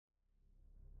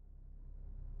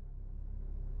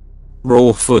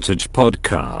Raw Footage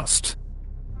Podcast.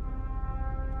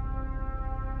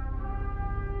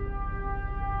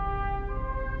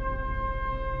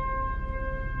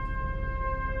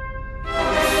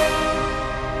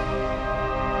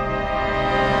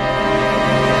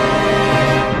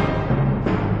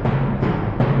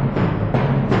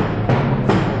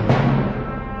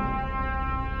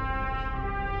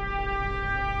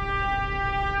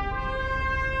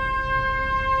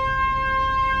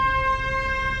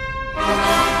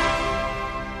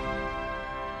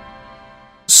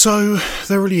 So,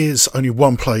 there really is only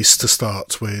one place to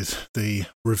start with the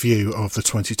review of the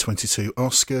 2022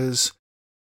 Oscars.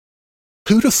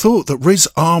 Who'd have thought that Riz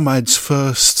Ahmed's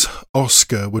first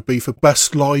Oscar would be for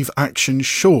Best Live Action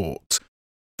Short,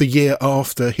 the year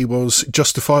after he was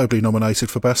justifiably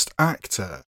nominated for Best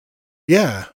Actor?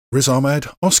 Yeah, Riz Ahmed,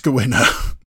 Oscar winner.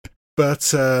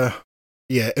 But,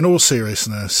 in all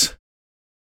seriousness,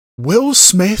 Will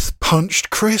Smith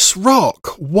punched Chris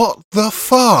Rock. What the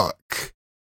fuck?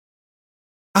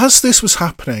 As this was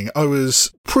happening, I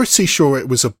was pretty sure it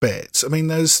was a bit. I mean,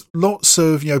 there's lots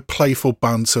of, playful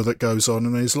banter that goes on,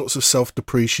 and there's lots of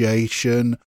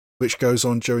self-depreciation which goes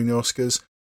on during the Oscars.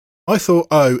 I thought,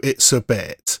 it's a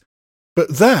bit. But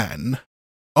then,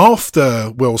 after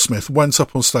Will Smith went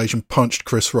up on stage and punched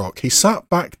Chris Rock, he sat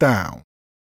back down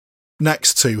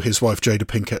next to his wife Jada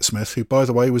Pinkett Smith, who, by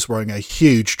the way, was wearing a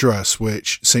huge dress,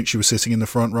 which, since she was sitting in the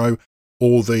front row,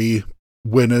 all the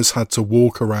winners had to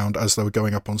walk around as they were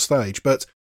going up on stage. But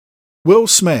Will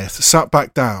Smith sat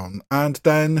back down and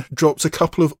then dropped a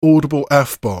couple of audible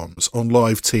F-bombs on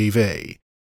live TV.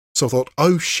 So I thought,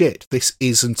 oh shit, this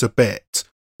isn't a bit.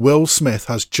 Will Smith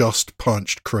has just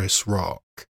punched Chris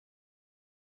Rock.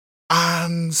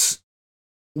 And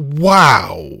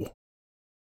wow.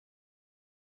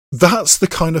 That's the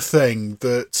kind of thing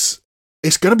that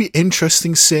it's going to be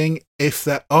interesting seeing if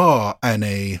there are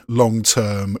any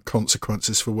long-term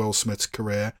consequences for Will Smith's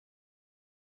career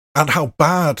and how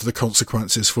bad the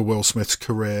consequences for Will Smith's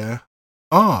career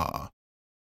are.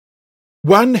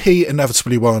 When he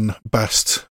inevitably won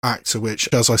Best Actor, which,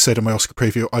 as I said in my Oscar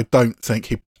preview, I don't think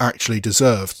he actually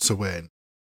deserved to win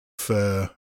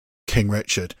for King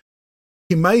Richard,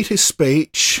 he made his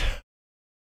speech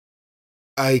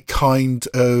a kind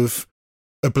of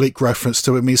oblique reference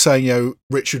to him. He's saying,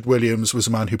 Richard Williams was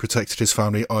a man who protected his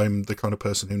family. I'm the kind of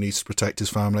person who needs to protect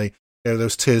his family. There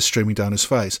was tears streaming down his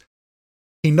face.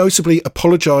 He notably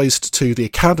apologised to the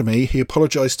Academy. He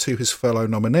apologised to his fellow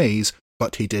nominees,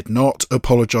 but he did not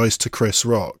apologise to Chris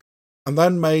Rock. And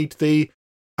then made the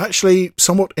actually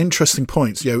somewhat interesting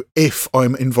points, if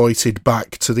I'm invited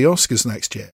back to the Oscars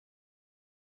next year.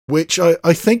 Which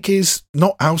I think is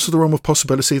not out of the realm of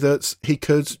possibility that he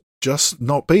could just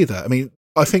not be there. I mean,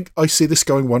 I think I see this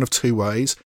going one of two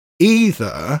ways.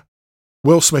 Either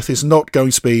Will Smith is not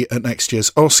going to be at next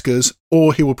year's Oscars,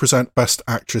 or he will present Best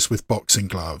Actress with boxing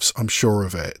gloves. I'm sure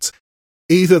of it.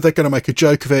 Either they're going to make a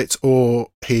joke of it, or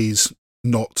he's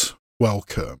not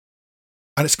welcome.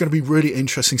 And it's going to be really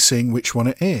interesting seeing which one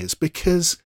it is,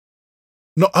 because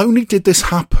not only did this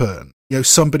happen,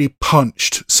 somebody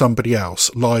punched somebody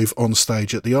else live on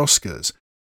stage at the Oscars,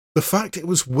 the fact it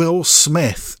was Will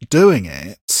Smith doing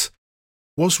it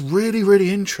was really, really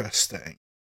interesting.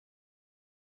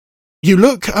 You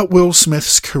look at Will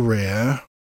Smith's career,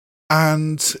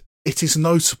 and it is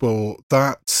notable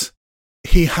that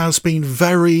he has been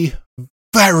very,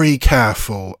 very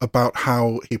careful about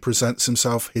how he presents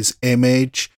himself, his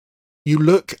image. You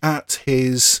look at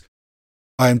his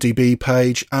IMDb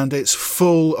page, and it's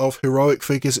full of heroic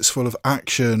figures, it's full of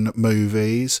action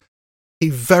movies. He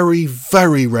very,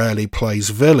 very rarely plays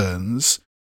villains.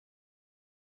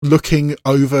 Looking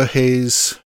over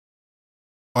his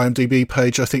IMDb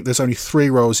page, I think there's only 3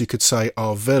 roles you could say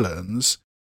are villains.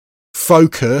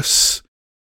 Focus,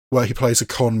 where he plays a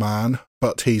con man,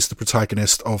 but he's the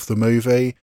protagonist of the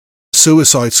movie.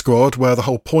 Suicide Squad, where the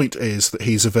whole point is that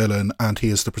he's a villain and he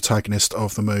is the protagonist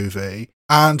of the movie.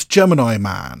 And Gemini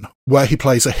Man, where he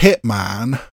plays a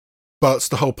hitman, but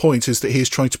the whole point is that he's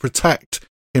trying to protect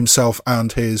himself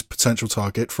and his potential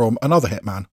target from another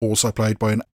hitman, also played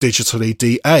by an digitally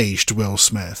de-aged Will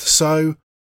Smith. So,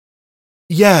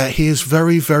 yeah, he is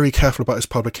very, very careful about his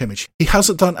public image. He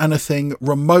hasn't done anything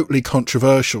remotely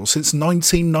controversial since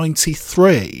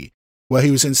 1993, where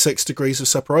he was in 6 Degrees of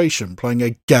Separation, playing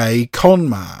a gay con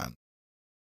man.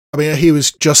 I mean, he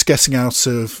was just getting out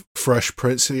of Fresh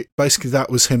Prince. Basically, that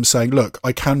was him saying, look,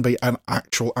 I can be an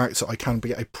actual actor. I can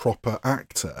be a proper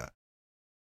actor.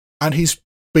 And he's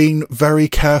been very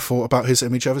careful about his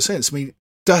image ever since. I mean,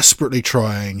 desperately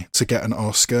trying to get an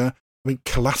Oscar. I mean,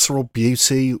 Collateral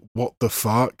Beauty, what the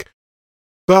fuck?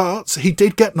 But he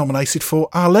did get nominated for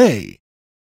Ali,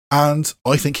 and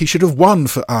I think he should have won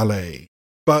for Ali.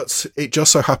 But it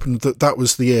just so happened that that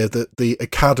was the year that the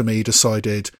Academy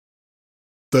decided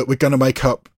that we're going to make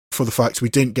up for the fact we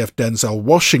didn't give Denzel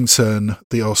Washington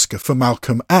the Oscar for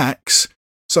Malcolm X,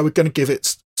 so we're going to give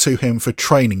it to him for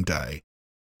Training Day.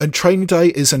 And Training Day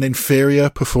is an inferior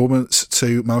performance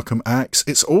to Malcolm X.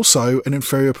 It's also an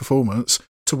inferior performance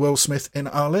to Will Smith in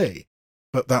Ali.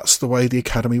 But that's the way the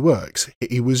Academy works.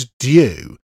 He was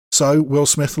due, so Will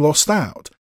Smith lost out.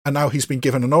 And now he's been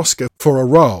given an Oscar for a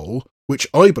role which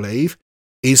I believe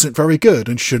isn't very good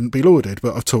and shouldn't be lauded.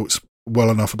 But I've talked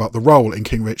well enough about the role in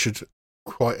King Richard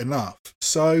quite enough.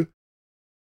 So,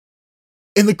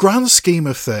 in the grand scheme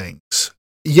of things,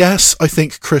 yes, I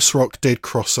think Chris Rock did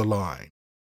cross a line.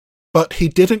 But he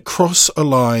didn't cross a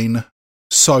line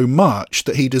so much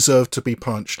that he deserved to be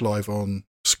punched live on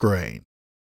screen.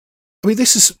 I mean,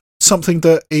 this is something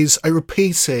that is a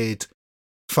repeated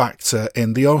factor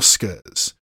in the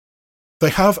Oscars.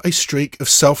 They have a streak of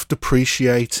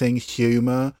self-depreciating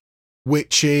humour,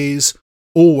 which is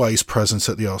always present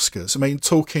at the Oscars. I mean,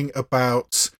 talking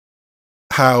about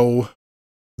how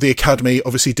the Academy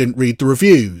obviously didn't read the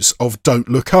reviews of Don't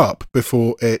Look Up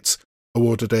before it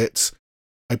awarded it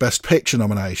a Best Picture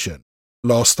nomination.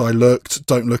 Last I looked,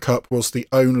 Don't Look Up was the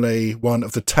only one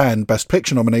of the 10 Best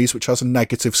Picture nominees which has a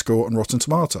negative score on Rotten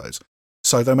Tomatoes.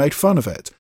 So they made fun of it.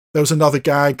 There was another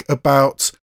gag about,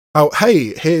 oh,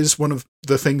 hey, here's one of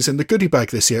the things in the goodie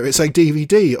bag this year. It's a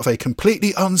DVD of a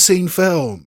completely unseen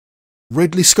film,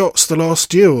 Ridley Scott's The Last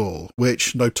Duel,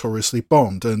 which notoriously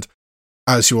bombed. And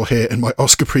as you'll hear in my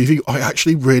Oscar preview, I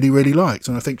actually really, really liked,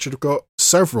 and I think should have got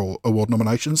several award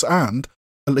nominations and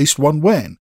at least one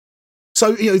win.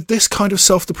 So, this kind of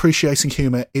self-depreciating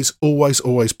humour is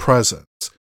always present.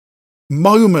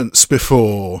 Moments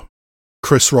before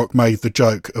Chris Rock made the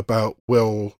joke about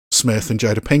Will Smith and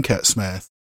Jada Pinkett Smith,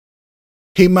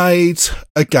 he made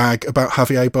a gag about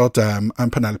Javier Bardem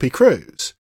and Penelope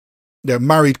Cruz.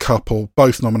 Married couple,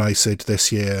 both nominated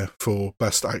this year for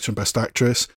Best Actor and Best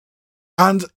Actress.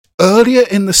 And earlier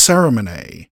in the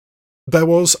ceremony, there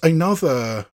was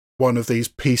another one of these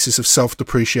pieces of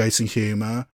self-depreciating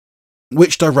humour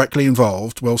which directly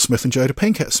involved Will Smith and Jada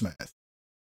Pinkett Smith.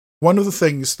 One of the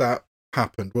things that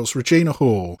happened was Regina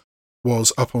Hall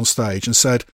was up on stage and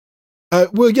said,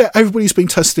 everybody's been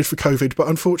tested for COVID, but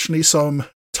unfortunately some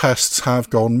tests have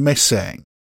gone missing.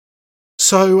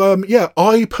 So,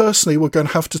 I personally were going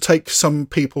to have to take some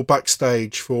people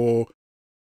backstage for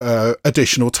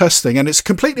additional testing, and it's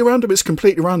completely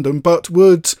random, but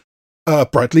would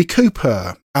Bradley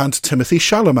Cooper and Timothée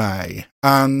Chalamet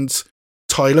and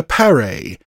Tyler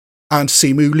Perry and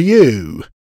Simu Liu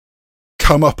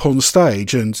come up on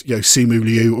stage? And Simu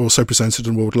Liu also presented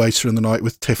an award later in the night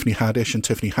with Tiffany Haddish, and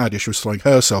Tiffany Haddish was throwing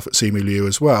herself at Simu Liu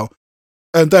as well.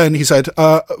 And then he said,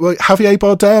 Javier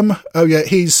Bardem,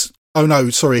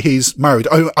 he's married.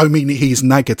 I mean, he's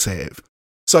negative.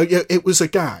 So it was a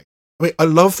gag. I mean, I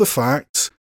love the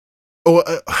fact, or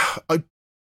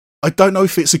I don't know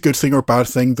if it's a good thing or a bad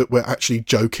thing that we're actually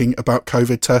joking about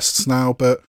COVID tests now,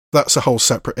 but that's a whole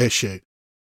separate issue.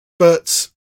 But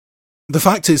the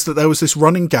fact is that there was this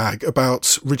running gag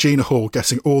about Regina Hall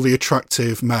getting all the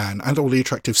attractive men and all the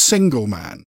attractive single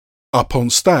men up on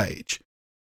stage.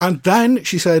 And then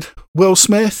she said, Will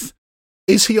Smith,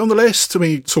 is he on the list? I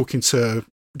mean, talking to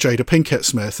Jada Pinkett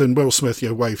Smith, and Will Smith,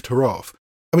 waved her off.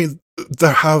 I mean,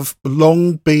 there have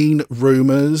long been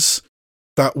rumours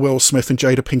that Will Smith and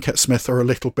Jada Pinkett Smith are a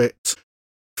little bit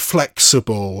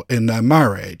flexible in their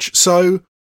marriage. So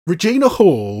Regina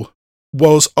Hall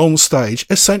was on stage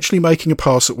essentially making a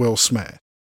pass at Will Smith,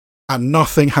 and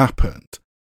nothing happened.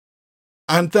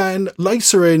 And then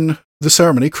later in the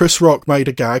ceremony, Chris Rock made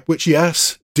a gag which,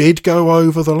 yes, did go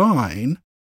over the line,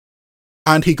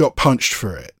 and he got punched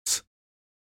for it.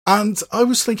 And I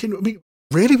was thinking, I mean,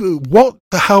 really, what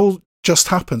the hell just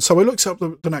happened? So I looked up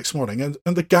the next morning, and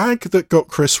the gag that got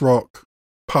Chris Rock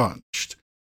punched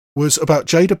was about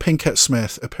Jada Pinkett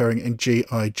Smith appearing in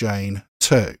G.I. Jane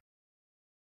 2,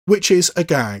 which is a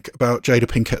gag about Jada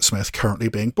Pinkett Smith currently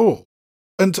being bald.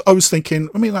 And I was thinking,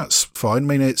 I mean, that's fine.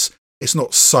 I mean, it's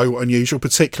not so unusual,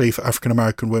 particularly for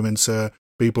African-American women to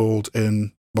be bald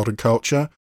in modern culture.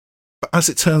 But as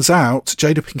it turns out,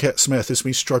 Jada Pinkett Smith has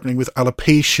been struggling with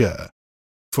alopecia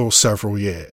for several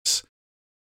years.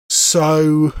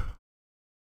 So,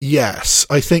 yes,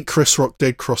 I think Chris Rock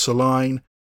did cross a line,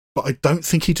 but I don't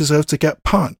think he deserved to get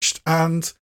punched.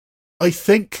 And I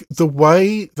think the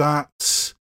way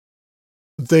that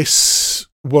this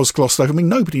was glossed over, I mean,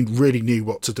 nobody really knew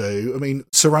what to do. I mean,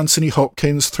 Sir Anthony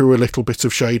Hopkins threw a little bit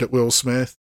of shade at Will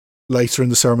Smith. later in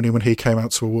the ceremony when he came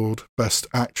out to award Best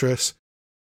Actress.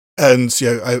 And,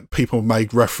 people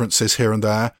made references here and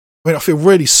there. I mean, I feel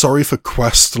really sorry for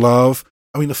Questlove.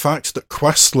 I mean, the fact that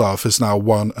Questlove has now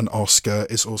won an Oscar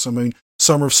is awesome. I mean,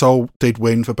 Summer of Soul did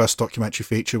win for Best Documentary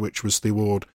Feature, which was the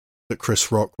award that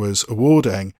Chris Rock was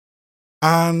awarding.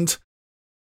 And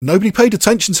nobody paid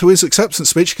attention to his acceptance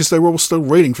speech because they were all still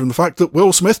reeling from the fact that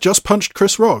Will Smith just punched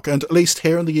Chris Rock. And at least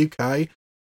here in the UK,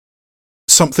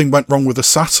 something went wrong with the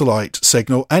satellite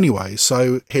signal anyway.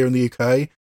 So here in the UK,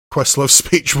 Questlove's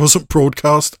speech wasn't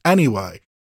broadcast anyway.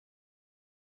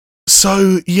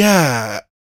 So, yeah,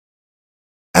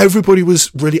 everybody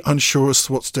was really unsure as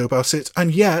to what to do about it.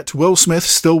 And yet, Will Smith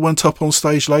still went up on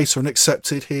stage later and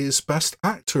accepted his Best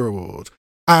Actor award.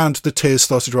 And the tears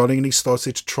started running and he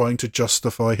started trying to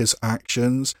justify his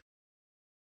actions.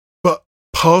 But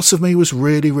part of me was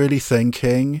really, really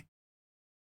thinking,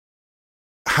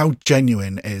 how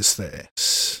genuine is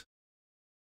this?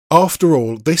 After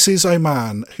all, this is a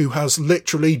man who has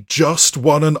literally just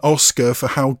won an Oscar for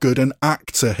how good an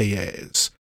actor he is.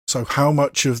 So how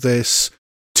much of this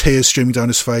tears streaming down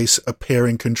his face,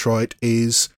 appearing contrite,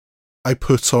 is a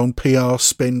put-on PR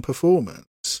spin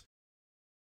performance?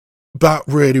 That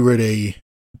really, really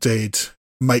did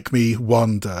make me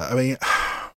wonder. I mean,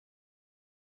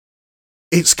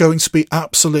 it's going to be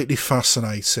absolutely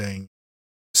fascinating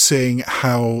seeing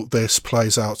how this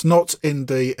plays out, not in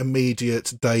the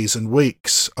immediate days and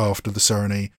weeks after the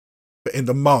ceremony, but in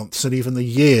the months and even the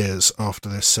years after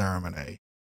this ceremony.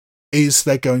 Is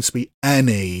there going to be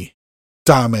any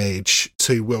damage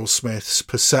to Will Smith's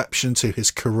perception, to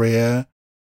his career,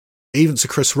 even to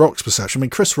Chris Rock's perception? I mean,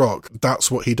 Chris Rock, that's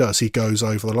what he does. He goes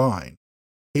over the line.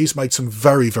 He's made some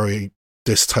very, very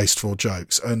distasteful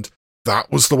jokes, and that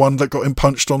was the one that got him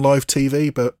punched on live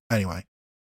TV. But anyway,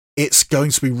 it's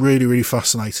going to be really, really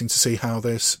fascinating to see how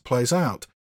this plays out.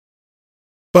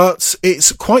 But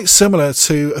it's quite similar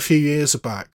to a few years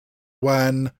back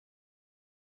when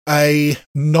a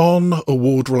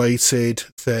non-award related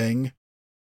thing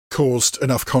caused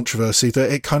enough controversy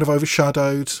that it kind of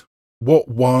overshadowed what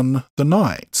won the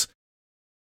night.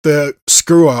 The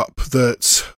screw up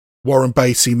that Warren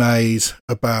Beatty made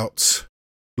about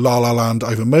La La Land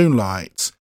over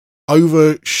Moonlight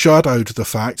overshadowed the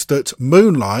fact that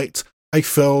Moonlight, a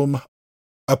film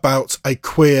about a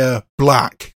queer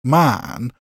black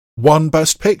man, won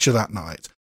Best Picture that night.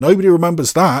 Nobody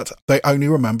remembers that. They only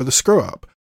remember the screw up.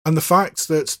 And the fact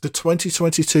that the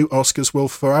 2022 Oscars will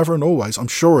forever and always, I'm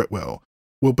sure it will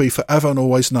be forever and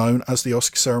always known as the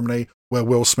Oscar ceremony where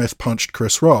Will Smith punched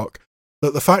Chris Rock,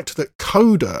 that the fact that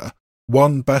Coda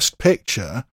won Best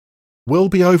Picture will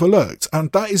be overlooked.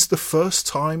 And that is the first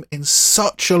time in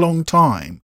such a long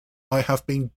time I have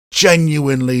been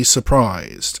genuinely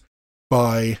surprised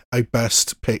by a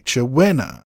Best Picture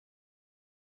winner.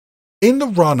 In the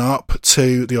run-up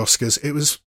to the Oscars, it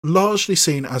was largely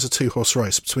seen as a two-horse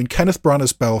race between Kenneth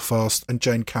Branagh's Belfast and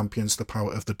Jane Campion's The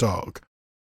Power of the Dog.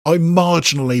 I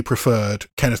marginally preferred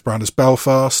Kenneth Branagh's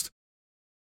Belfast,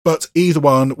 but either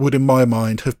one would, in my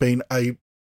mind, have been a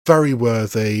very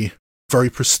worthy, very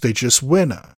prestigious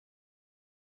winner.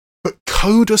 But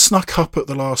Coda snuck up at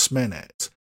the last minute.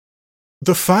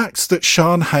 The fact that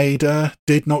Sian Heder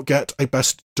did not get a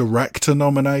Best Director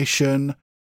nomination,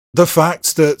 the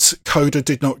fact that Coda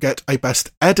did not get a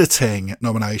Best Editing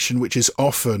nomination, which is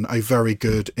often a very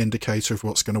good indicator of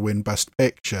what's going to win Best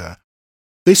Picture,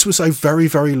 this was a very,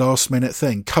 very last-minute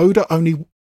thing. Coda only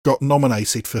got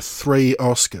nominated for 3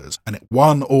 Oscars, and it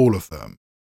won all of them.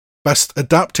 Best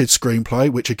Adapted Screenplay,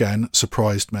 which again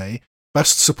surprised me.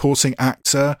 Best Supporting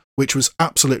Actor, which was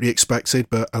absolutely expected,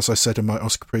 but as I said in my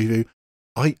Oscar preview,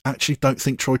 I actually don't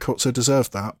think Troy Kotsur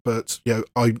deserved that, but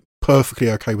I'm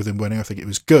perfectly okay with him winning. I think it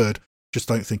was good, just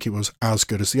don't think it was as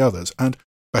good as the others. And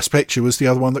Best Picture was the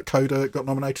other one that Coda got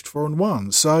nominated for and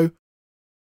won. So,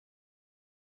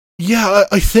 yeah,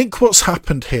 I think what's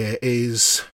happened here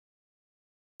is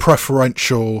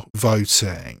preferential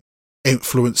voting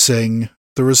influencing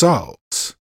the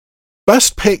results.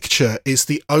 Best Picture is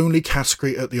the only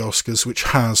category at the Oscars which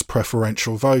has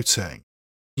preferential voting.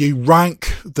 You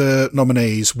rank the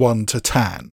nominees 1 to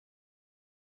 10.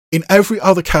 In every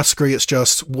other category, it's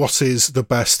just what is the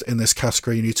best in this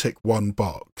category and you tick one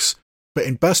box. But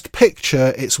in Best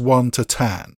Picture, it's 1 to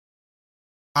 10.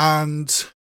 And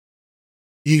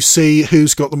you see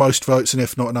who's got the most votes, and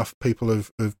if not enough people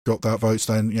have got that votes,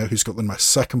 then who's got the most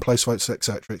second place votes,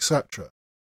 etc., etc.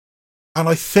 And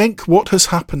I think what has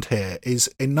happened here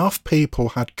is enough people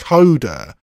had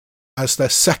Coda as their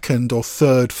second or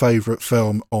third favourite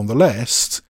film on the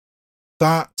list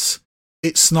that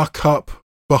it snuck up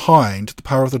behind The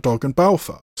Power of the Dog and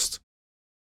Belfast.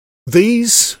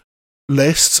 these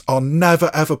lists are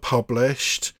never ever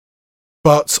published,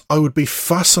 but I would be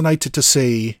fascinated to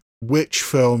see which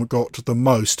film got the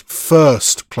most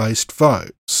first placed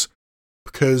votes,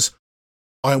 because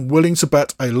I'm willing to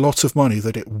bet a lot of money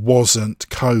that it wasn't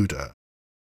Coda.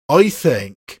 I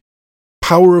think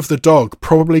Power of the Dog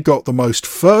probably got the most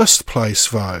first place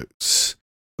votes,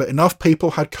 but enough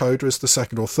people had Coda as the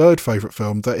second or third favourite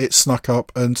film that it snuck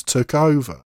up and took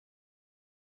over.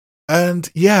 And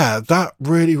yeah, that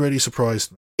really, really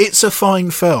surprised me. It's a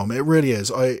fine film, it really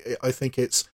is. I think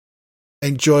it's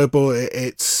enjoyable,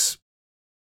 it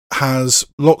has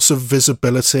lots of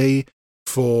visibility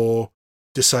for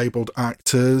disabled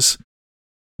actors.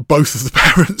 Both of the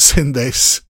parents in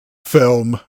this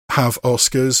film have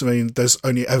Oscars. I mean, there's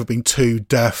only ever been 2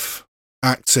 deaf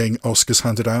acting Oscars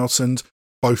handed out, and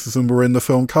both of them were in the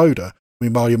film Coda. I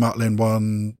mean, Marlee Matlin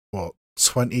won,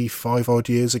 25 odd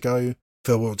years ago?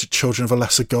 For Children of a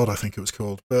Lesser God, I think it was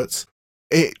called. But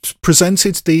it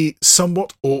presented the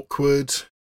somewhat awkward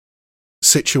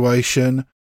situation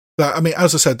that, I mean,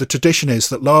 as I said, the tradition is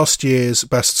that last year's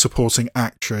Best Supporting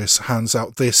Actress hands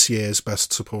out this year's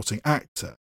Best Supporting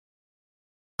Actor.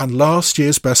 And last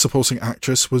year's Best Supporting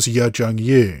Actress was Ye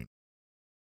Jung-yoon,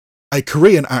 a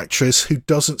Korean actress who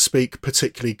doesn't speak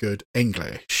particularly good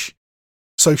English.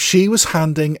 So she was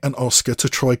handing an Oscar to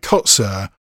Troy Kotsur,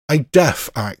 a deaf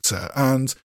actor,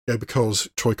 and because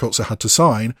Troy Kotsur had to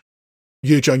sign,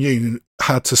 Ye Jung-yoon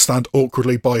had to stand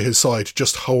awkwardly by his side,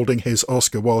 just holding his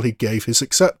Oscar while he gave his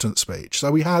acceptance speech.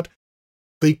 So we had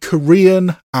the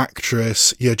Korean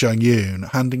actress Ye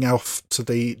Jung-yoon handing off to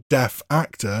the deaf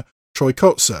actor Troy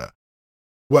Kotsur,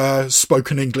 where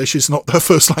spoken English is not their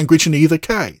first language in either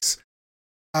case.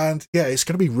 And yeah, it's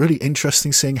going to be really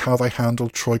interesting seeing how they handle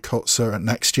Troy Kotsur at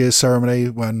next year's ceremony,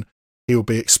 when he will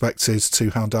be expected to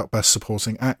hand out Best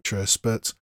Supporting Actress.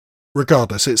 But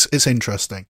regardless, it's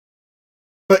interesting.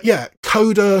 But yeah,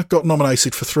 Coda got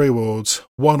nominated for 3 awards,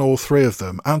 won all 3 of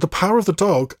them, and The Power of the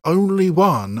Dog only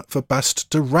won for Best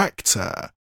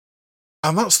Director.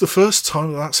 And that's the first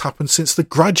time that's happened since The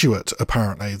Graduate,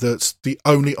 apparently, that the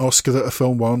only Oscar that a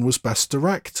film won was Best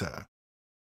Director.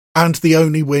 And the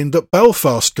only win that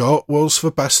Belfast got was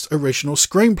for Best Original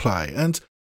Screenplay. And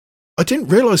I didn't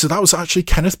realise that was actually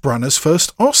Kenneth Branagh's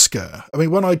first Oscar. I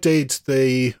mean, when I did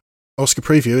the Oscar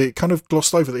preview, it kind of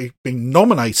glossed over that he'd been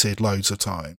nominated loads of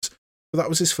times, but that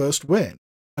was his first win.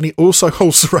 And he also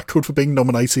holds the record for being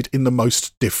nominated in the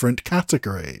most different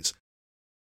categories.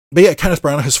 But yeah, Kenneth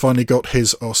Branagh has finally got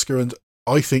his Oscar, and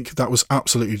I think that was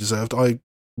absolutely deserved. I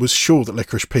was sure that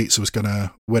Licorice Pizza was going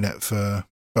to win it for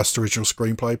Best Original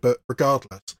Screenplay, but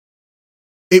regardless.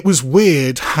 It was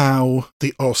weird how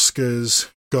the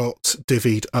Oscars got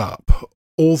divvied up,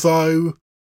 although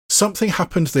something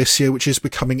happened this year which is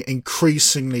becoming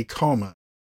increasingly common,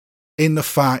 in the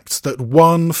fact that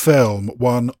one film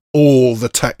won all the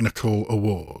technical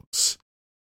awards,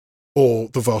 or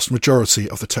the vast majority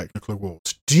of the technical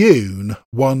awards. Dune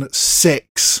won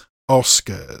 6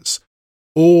 Oscars,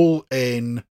 all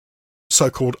in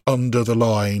so-called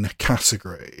under-the-line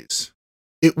categories.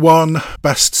 It won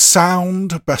Best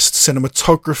Sound, Best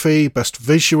Cinematography, Best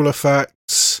Visual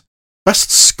Effects,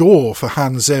 Best Score for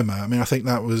Hans Zimmer. I mean, I think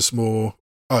that was more,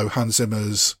 Hans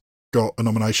Zimmer's got a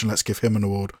nomination, let's give him an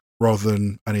award, rather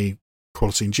than any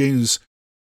Quality in Dune's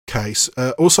case.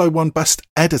 Also won Best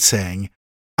Editing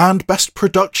and Best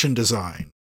Production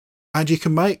Design. And you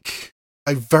can make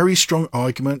a very strong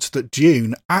argument that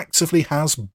Dune actively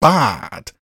has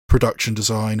bad production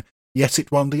design, yet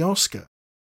it won the Oscar.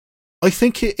 I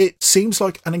think it seems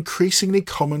like an increasingly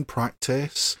common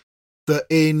practice that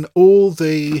in all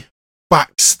the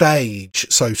backstage,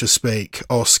 so to speak,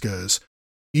 Oscars,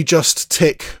 you just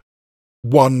tick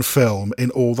one film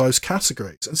in all those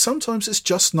categories. And sometimes it's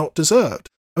just not deserved.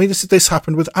 I mean, this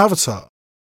happened with Avatar,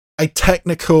 a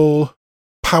technical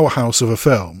powerhouse of a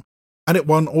film, and it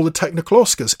won all the technical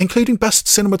Oscars, including Best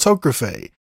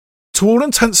Cinematography. To all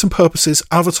intents and purposes,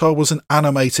 Avatar was an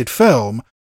animated film,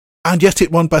 and yet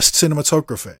it won Best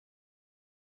Cinematography.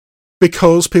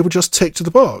 Because people just ticked the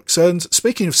box. And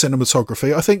speaking of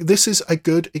cinematography, I think this is a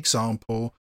good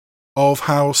example of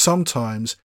how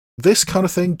sometimes this kind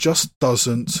of thing just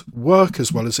doesn't work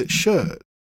as well as it should.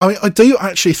 I mean, I do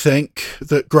actually think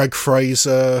that Greg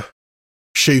Fraser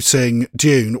shooting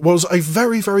Dune was a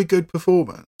very, very good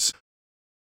performance.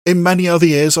 In many other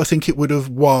years, I think it would have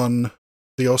won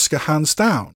the Oscar hands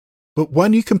down. But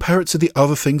when you compare it to the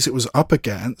other things it was up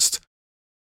against,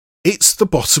 it's the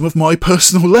bottom of my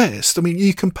personal list. I mean,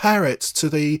 you compare it to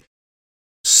the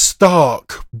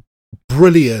stark,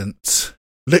 brilliant,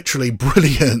 literally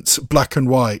brilliant black and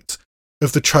white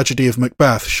of The Tragedy of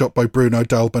Macbeth, shot by Bruno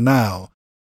Del Bernal.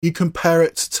 You compare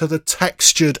it to the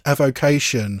textured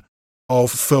evocation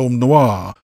of film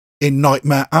noir in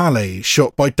Nightmare Alley,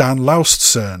 shot by Dan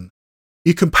Laustsen.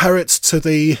 You compare it to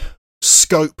the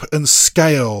scope and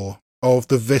scale of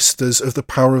the vistas of The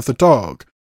Power of the Dog,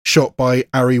 shot by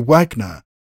Ari Wegner.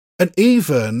 And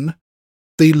even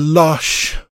the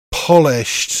lush,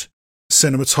 polished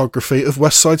cinematography of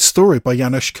West Side Story by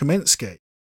Janusz Kaminski.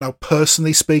 Now,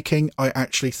 personally speaking, I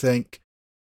actually think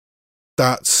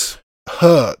that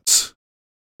hurt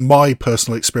my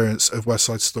personal experience of West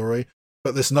Side Story,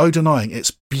 but there's no denying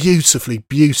it's beautifully,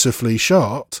 beautifully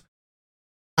shot,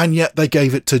 and yet they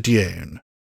gave it to Dune.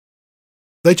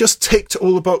 They just ticked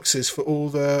all the boxes for all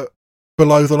the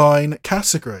below-the-line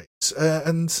categories.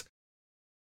 And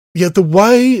yeah, the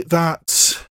way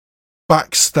that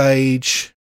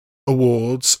backstage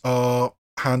awards are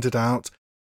handed out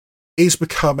is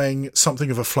becoming something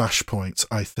of a flashpoint,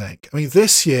 I think. I mean,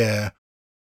 this year,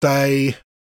 they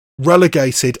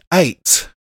relegated 8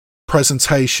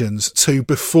 presentations to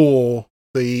before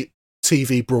the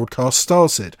TV broadcast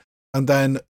started, and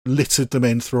then littered them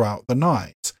in throughout the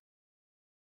night.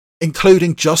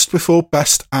 Including just before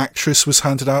Best Actress was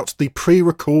handed out, the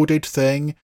pre-recorded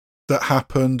thing that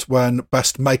happened when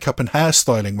Best Makeup and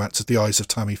Hairstyling went to The Eyes of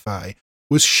Tammy Faye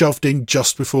was shoved in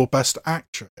just before Best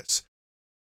Actress.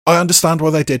 I understand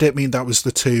why they did it. I mean, that was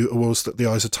the 2 awards that The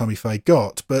Eyes of Tammy Faye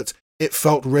got, but it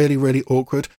felt really, really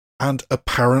awkward, and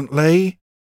apparently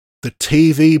the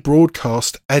TV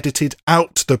broadcast edited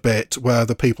out the bit where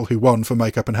the people who won for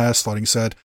makeup and hairstyling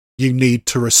said, you need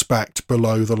to respect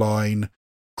below-the-line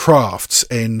crafts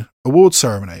in award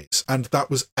ceremonies, and that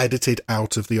was edited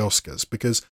out of the Oscars,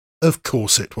 because of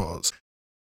course it was.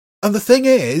 And the thing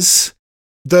is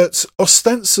that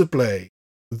ostensibly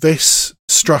this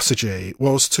strategy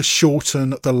was to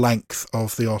shorten the length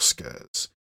of the Oscars.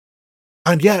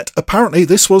 And yet, apparently,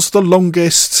 this was the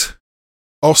longest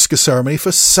Oscar ceremony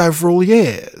for several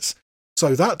years.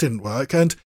 So that didn't work.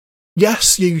 And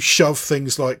yes, you shove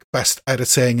things like Best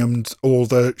Editing and all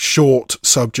the short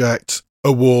subject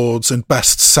awards and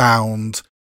Best Sound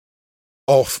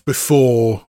off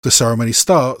before the ceremony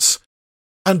starts.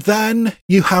 And then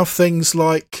you have things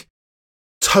like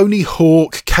Tony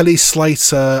Hawk, Kelly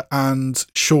Slater, and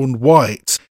Shaun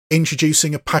White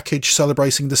introducing a package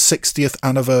celebrating the 60th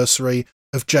anniversary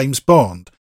of James Bond.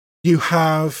 You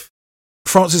have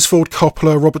Francis Ford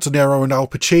Coppola, Robert De Niro, and Al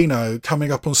Pacino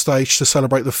coming up on stage to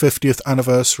celebrate the 50th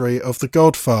anniversary of The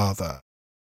Godfather.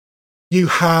 You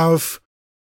have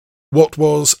what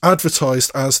was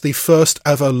advertised as the first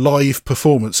ever live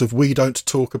performance of We Don't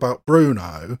Talk About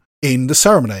Bruno in the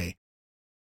ceremony.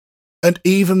 And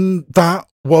even that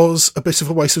was a bit of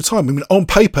a waste of time. I mean, on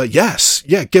paper, yes,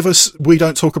 give us We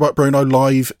Don't Talk About Bruno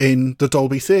live in the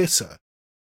Dolby Theatre.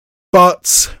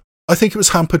 But I think it was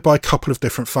hampered by a couple of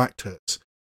different factors.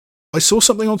 I saw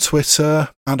something on Twitter,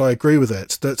 and I agree with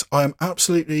it, that I am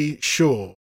absolutely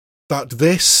sure that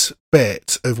this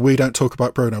bit of We Don't Talk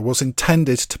About Bruno was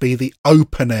intended to be the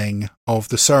opening of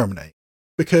the ceremony.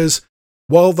 Because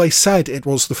while they said it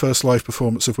was the first live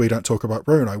performance of We Don't Talk About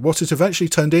Bruno, what it eventually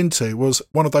turned into was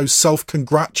one of those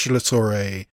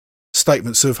self-congratulatory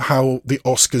statements of how the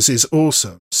Oscars is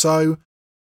awesome. So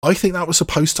I think that was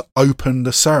supposed to open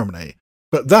the ceremony.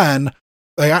 But then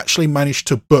they actually managed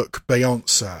to book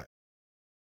Beyoncé.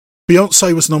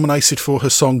 Beyoncé was nominated for her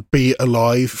song Be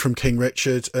Alive from King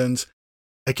Richard, and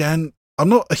again, I'm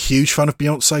not a huge fan of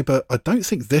Beyoncé, but I don't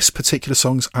think this particular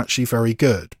song's actually very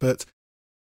good. But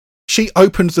she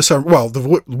opened the ceremony, well,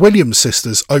 the Williams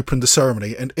sisters opened the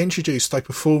ceremony and introduced a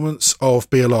performance of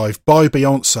Be Alive by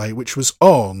Beyoncé, which was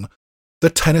on the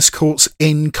tennis courts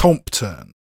in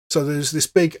Compton. So there's this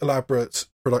big elaborate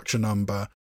production number,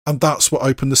 and that's what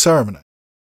opened the ceremony.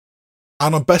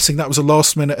 And I'm betting that was a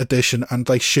last-minute addition, and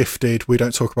they shifted We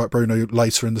Don't Talk About Bruno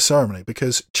later in the ceremony,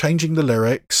 because changing the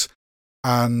lyrics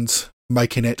and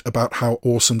making it about how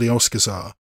awesome the Oscars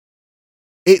are,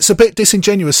 it's a bit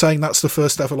disingenuous saying that's the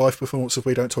first ever live performance of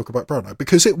We Don't Talk About Bruno,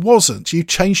 because it wasn't. You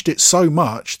changed it so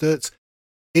much that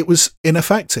it was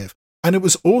ineffective. And it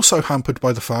was also hampered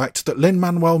by the fact that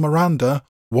Lin-Manuel Miranda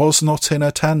was not in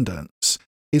attendance.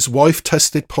 His wife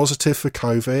tested positive for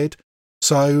COVID,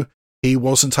 so he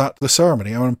wasn't at the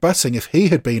ceremony. And I'm betting if he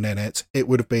had been in it, it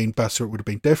would have been better, it would have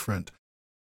been different.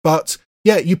 But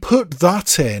yeah, you put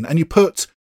that in, and you put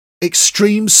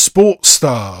extreme sports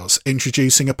stars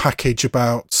introducing a package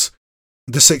about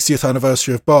the 60th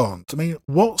anniversary of Bond. I mean,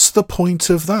 what's the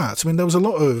point of that? I mean, there was a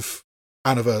lot of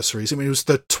anniversaries. I mean, it was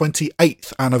the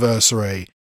 28th anniversary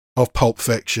of Pulp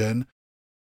Fiction.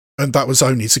 And that was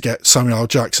only to get Samuel L.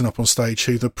 Jackson up on stage,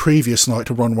 who the previous night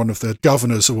had won one of the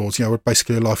Governor's Awards,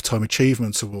 basically a Lifetime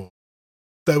Achievement Award.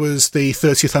 There was the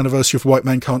 30th anniversary of White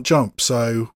Men Can't Jump,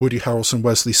 so Woody Harrelson,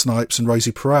 Wesley Snipes and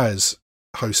Rosie Perez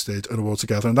hosted an award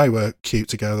together, and they were cute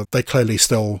together. They clearly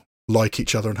still like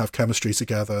each other and have chemistry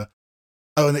together.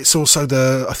 Oh, and it's also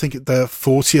the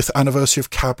 40th anniversary of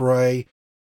Cabaret,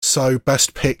 so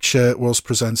Best Picture was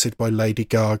presented by Lady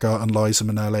Gaga and Liza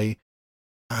Minnelli,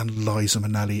 and Liza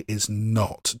Minnelli is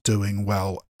not doing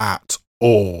well at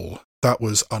all. That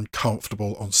was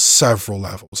uncomfortable on several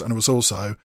levels, and it was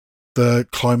also the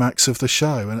climax of the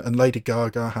show, and Lady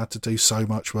Gaga had to do so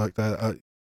much work there.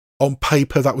 On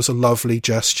paper, that was a lovely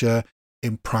gesture.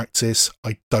 In practice,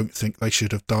 I don't think they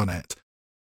should have done it.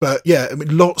 But yeah, I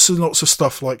mean, lots and lots of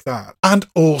stuff like that. And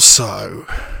also,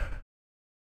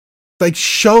 they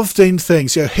shoved in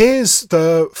things. Here's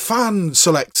the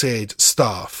fan-selected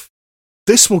stuff.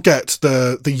 This will get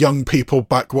the young people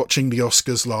back watching the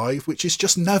Oscars live, which is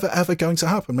just never, ever going to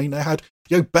happen. I mean, they had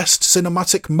Best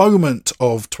Cinematic Moment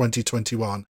of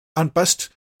 2021 and Best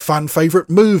Fan Favourite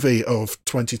Movie of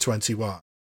 2021.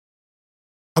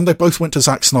 And they both went to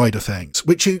Zack Snyder things,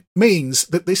 which means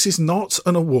that this is not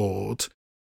an award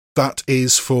that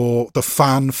is for the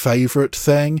fan favourite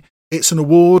thing. It's an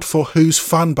award for whose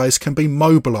fan base can be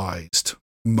mobilised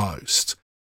most.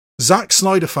 Zack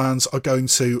Snyder fans are going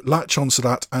to latch onto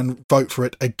that and vote for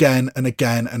it again and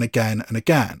again and again and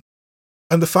again.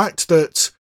 And the fact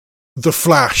that The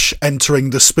Flash entering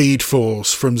the Speed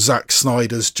Force from Zack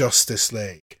Snyder's Justice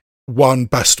League won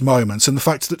Best Moments, and the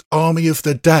fact that Army of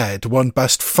the Dead won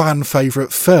Best Fan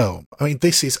Favourite Film. I mean,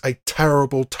 this is a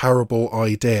terrible, terrible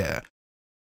idea.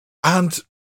 And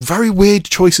very weird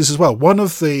choices as well. One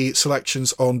of the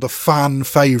selections on the Fan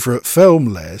Favourite Film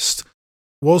list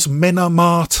was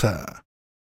Minamata,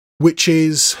 which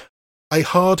is a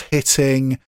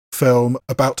hard-hitting film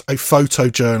about a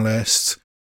photojournalist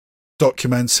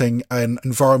documenting an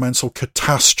environmental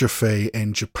catastrophe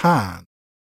in Japan,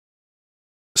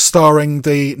 starring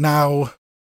the now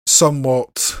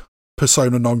somewhat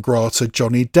persona non grata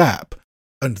Johnny Depp.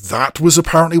 And that was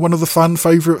apparently one of the fan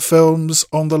favourite films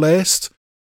on the list.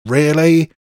 Really?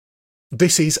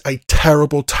 This is a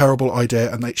terrible, terrible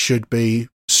idea, and it should be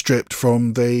stripped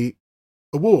from the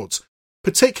awards.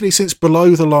 Particularly since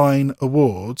Below the Line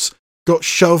Awards got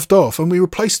shoved off and we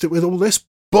replaced it with all this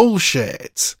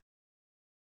bullshit.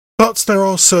 But there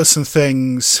are certain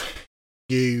things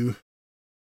you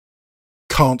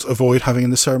can't avoid having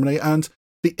in the ceremony, and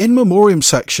the In Memoriam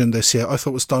section this year I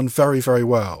thought was done very, very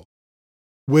well,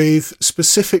 with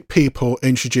specific people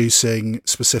introducing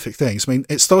specific things. I mean,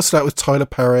 it started out with Tyler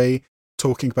Perry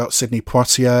talking about Sidney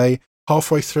Poitier.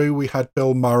 Halfway through, we had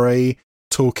Bill Murray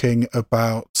talking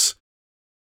about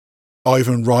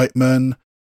Ivan Reitman.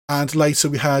 And later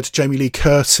we had Jamie Lee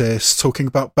Curtis talking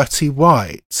about Betty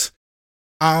White.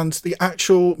 And the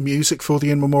actual music for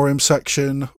the In Memoriam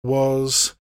section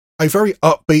was a very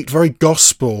upbeat, very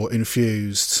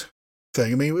gospel-infused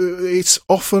thing. I mean, it's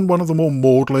often one of the more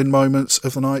maudlin moments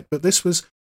of the night, but this was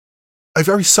a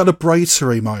very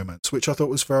celebratory moment, which I thought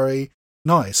was very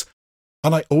nice.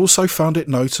 And I also found it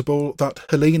notable that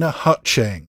Helena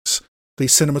Hutchings, the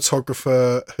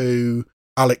cinematographer who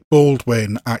Alec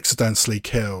Baldwin accidentally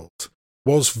killed,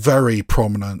 was very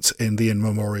prominent in the In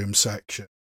Memoriam section.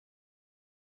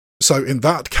 So in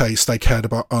that case, they cared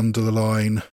about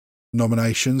under-the-line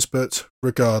nominations, but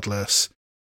regardless.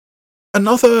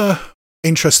 Another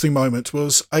interesting moment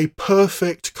was a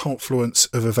perfect confluence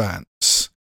of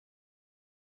events.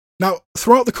 Now,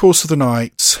 throughout the course of the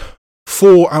night,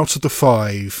 4 out of the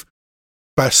 5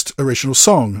 Best Original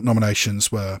Song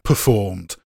nominations were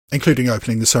performed, including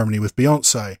opening the ceremony with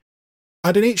Beyoncé.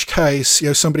 And in each case,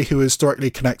 somebody who was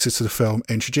directly connected to the film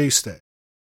introduced it.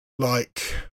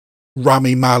 Like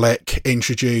Rami Malek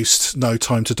introduced No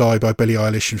Time to Die by Billie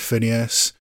Eilish and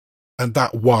Finneas, and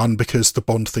that won because the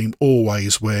Bond theme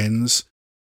always wins.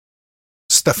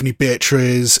 Stephanie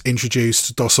Beatriz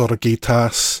introduced Dos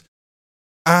Oruguitas.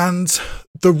 And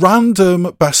the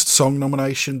random Best Song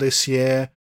nomination this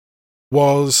year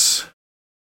was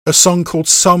a song called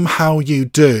Somehow You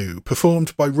Do,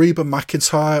 performed by Reba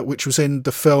McEntire, which was in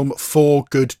the film 4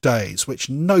 Good Days, which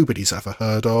nobody's ever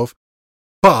heard of.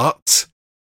 But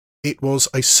it was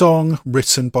a song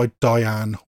written by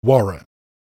Diane Warren.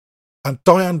 And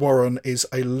Diane Warren is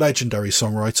a legendary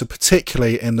songwriter,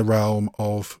 particularly in the realm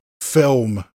of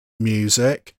film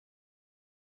music,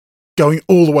 going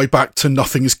all the way back to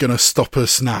Nothing's Gonna Stop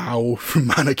Us Now from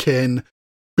Mannequin,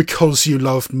 Because You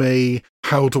Loved Me,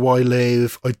 How Do I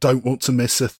Live, I Don't Want to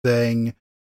Miss a Thing,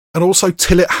 and also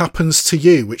Till It Happens to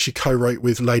You, which she co-wrote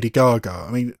with Lady Gaga.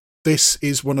 I mean, this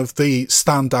is one of the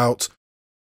standout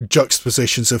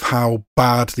juxtapositions of how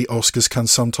bad the Oscars can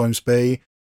sometimes be.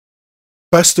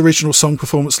 Best Original Song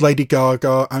Performance, Lady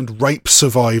Gaga and rape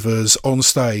survivors on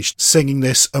stage singing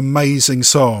this amazing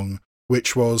song,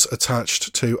 which was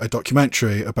attached to a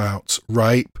documentary about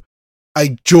rape.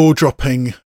 A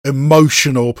jaw-dropping,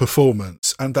 emotional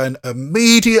performance. And then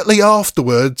immediately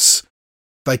afterwards,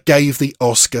 they gave the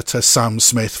Oscar to Sam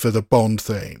Smith for the Bond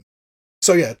theme.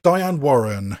 So yeah, Diane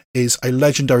Warren is a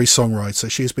legendary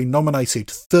songwriter. She has been nominated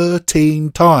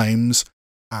 13 times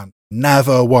and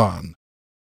never won.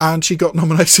 And she got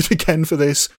nominated again for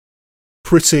this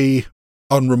pretty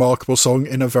unremarkable song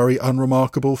in a very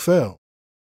unremarkable film.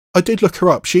 I did look her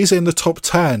up. She's in the top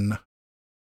 10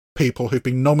 people who've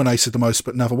been nominated the most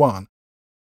but never won.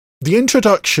 The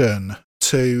introduction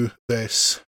to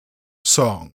this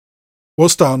song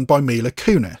was done by Mila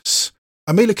Kunis.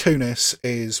 And Mila Kunis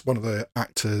is one of the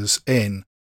actors in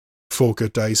 4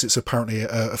 Good Days. It's apparently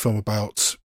a film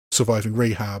about surviving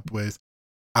rehab with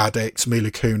addict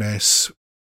Mila Kunis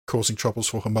causing troubles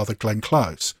for her mother, Glenn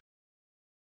Close.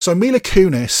 So Mila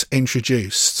Kunis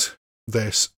introduced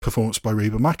this performance by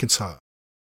Reba McEntire.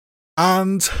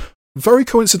 And very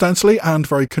coincidentally and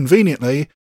very conveniently,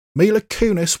 Mila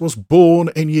Kunis was born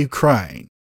in Ukraine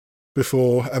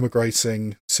before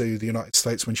emigrating to the United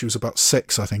States when she was about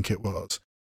 6, I think it was.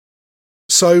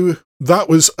 So that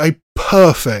was a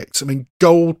perfect,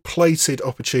 gold-plated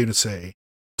opportunity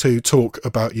to talk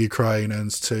about Ukraine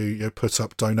and to put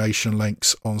up donation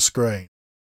links on screen.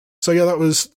 So yeah, that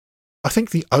was, I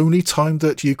think, the only time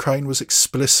that Ukraine was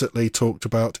explicitly talked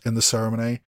about in the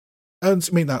ceremony. And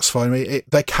that's fine.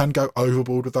 They can go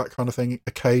overboard with that kind of thing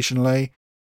occasionally.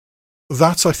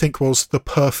 That, I think, was the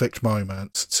perfect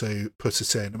moment to put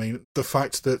it in. The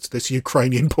fact that this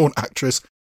Ukrainian-born actress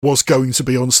was going to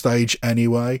be on stage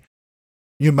anyway,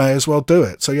 you may as well do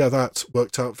it. So yeah, that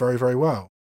worked out very, very well.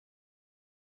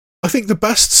 I think the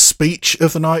best speech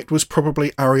of the night was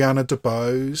probably Ariana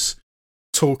DeBose,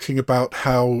 talking about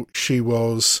how she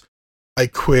was a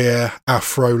queer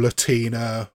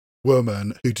Afro-Latina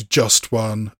woman who'd just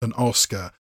won an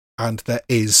Oscar, and there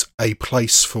is a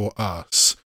place for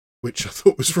us, which I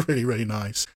thought was really, really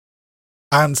nice.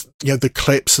 And, the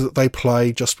clips that they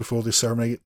play just before the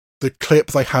ceremony, the clip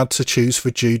they had to choose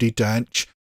for Judi Dench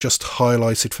just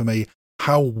highlighted for me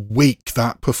how weak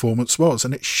that performance was,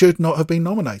 and it should not have been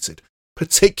nominated,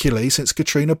 particularly since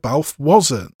Katrina Balfe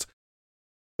wasn't.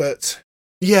 But,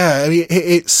 yeah,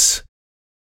 it's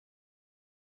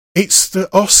the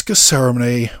Oscar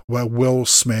ceremony where Will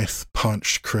Smith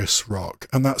punched Chris Rock,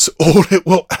 and that's all it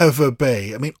will ever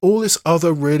be. All this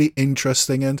other really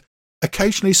interesting and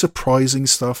occasionally surprising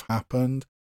stuff happened,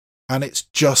 and it's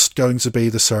just going to be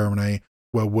the ceremony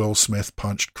where Will Smith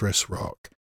punched Chris Rock.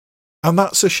 And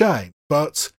that's a shame,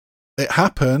 but it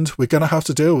happened. We're going to have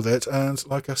to deal with it, and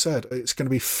like I said, it's going to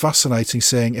be fascinating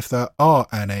seeing if there are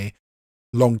any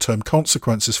long-term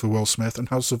consequences for Will Smith and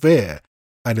how severe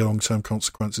any long-term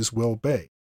consequences will be.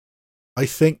 I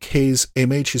think his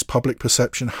image, his public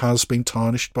perception has been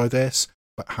tarnished by this,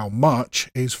 but how much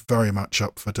is very much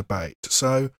up for debate.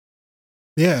 So,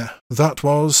 yeah, that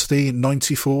was the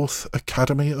 94th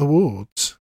Academy Awards.